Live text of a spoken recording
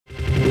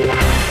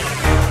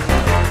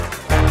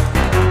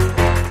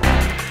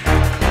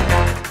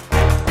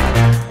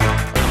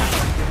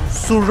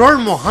চুৰৰ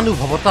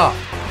মহানুভৱতা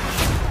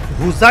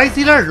হুজাই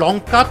জিলাৰ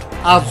লংকাত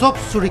আজব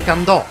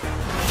চুৰিকাণ্ড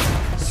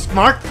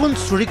স্মাৰ্টফোন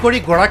চুৰি কৰি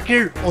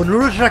গৰাকীৰ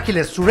অনুৰোধ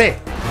ৰাখিলে চুৰে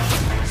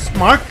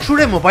স্মাৰ্ট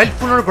চুৰে মোবাইল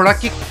ফোনৰ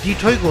গৰাকীক দি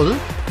থৈ গ'ল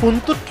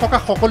ফোনটোত থকা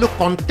সকলো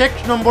কণ্টেক্ট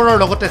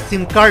নম্বৰৰ লগতে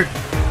সিম কাৰ্ড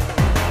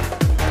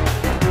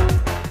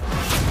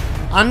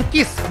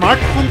আনকি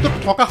স্মাৰ্টফোনটোত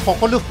থকা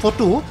সকলো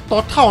ফটো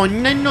তথা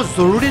অন্যান্য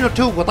জৰুৰী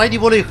নথিও গতাই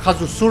দিবলৈ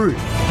সাজু চুৰ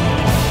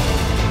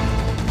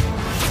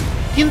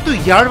কিন্তু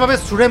ইয়াৰ বাবে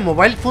চুৰে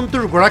মোবাইল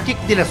ফোনটোৰ গৰাকীক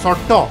দিলে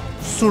চৰ্ত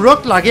চুৰক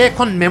লাগে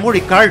এখন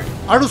মেমৰি কাৰ্ড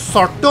আৰু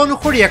চৰ্ত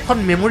অনুসৰি এখন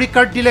মেমৰি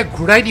কাৰ্ড দিলে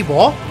ঘূৰাই দিব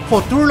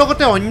ফটোৰ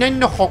লগতে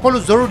অন্যান্য সকলো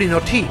জৰুৰী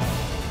নথি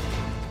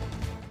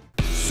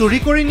চুৰি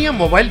কৰি নিয়া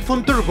মোবাইল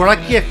ফোনটোৰ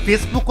গৰাকীয়ে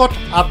ফেচবুকত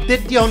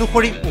আপডেট দিয়া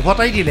অনুসৰি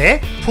উভতাই দিলে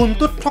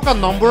ফোনটোত থকা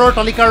নম্বৰৰ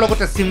তালিকাৰ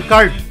লগতে সিম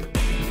কাৰ্ড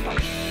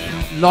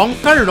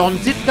লংকাৰ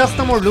ৰঞ্জিত দাস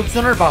নামৰ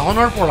লোকজনৰ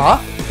বাহনৰ পৰা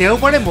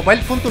দেওবাৰে মোবাইল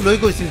ফোনটো লৈ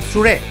গৈছিল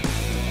চুৰে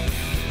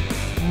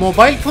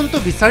মোবাইল ফোনটো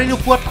বিচাৰি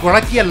নোপোৱাত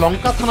গৰাকীয়ে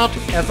লংকা থানাত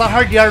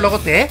এজাহাৰ দিয়াৰ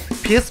লগতে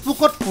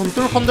ফেচবুকত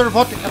ফোনটোৰ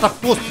সন্দৰ্ভত এটা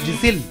পোষ্ট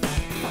দিছিল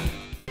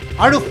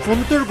আৰু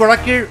ফোনটোৰ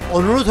গৰাকীৰ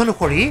অনুৰোধ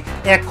অনুসৰি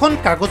এখন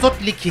কাগজত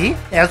লিখি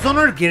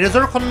এজনৰ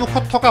গেৰেজৰ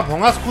সন্মুখত থকা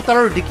ভঙা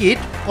স্কুটাৰৰ ডিকিত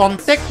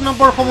কণ্টেক্ট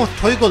নম্বৰসমূহ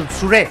থৈ গ'ল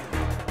চুৰে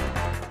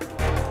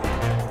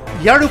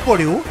ইয়াৰ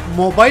উপৰিও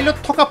মোবাইলত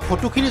থকা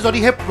ফটোখিনি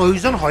যদিহে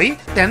প্ৰয়োজন হয়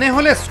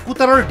তেনেহ'লে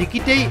স্কুটাৰৰ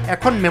ডিকিতেই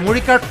এখন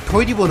মেমৰি কাৰ্ড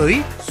থৈ দিবলৈ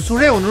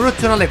চুৰে অনুৰোধ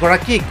জনালে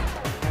গৰাকীক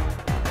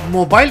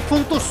মোবাইল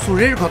ফোনটো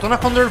চুৰিৰ ঘটনা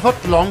সন্দৰ্ভত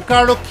লংকা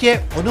আৰক্ষীয়ে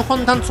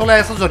অনুসন্ধান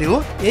চলাই আছে যদিও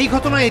এই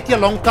ঘটনাই এতিয়া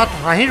লংকাত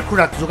হাঁহিৰ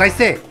খোৰাক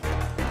যোগাইছে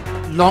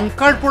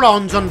লংকাৰ পৰা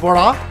অঞ্জন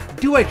বৰা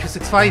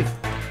DY365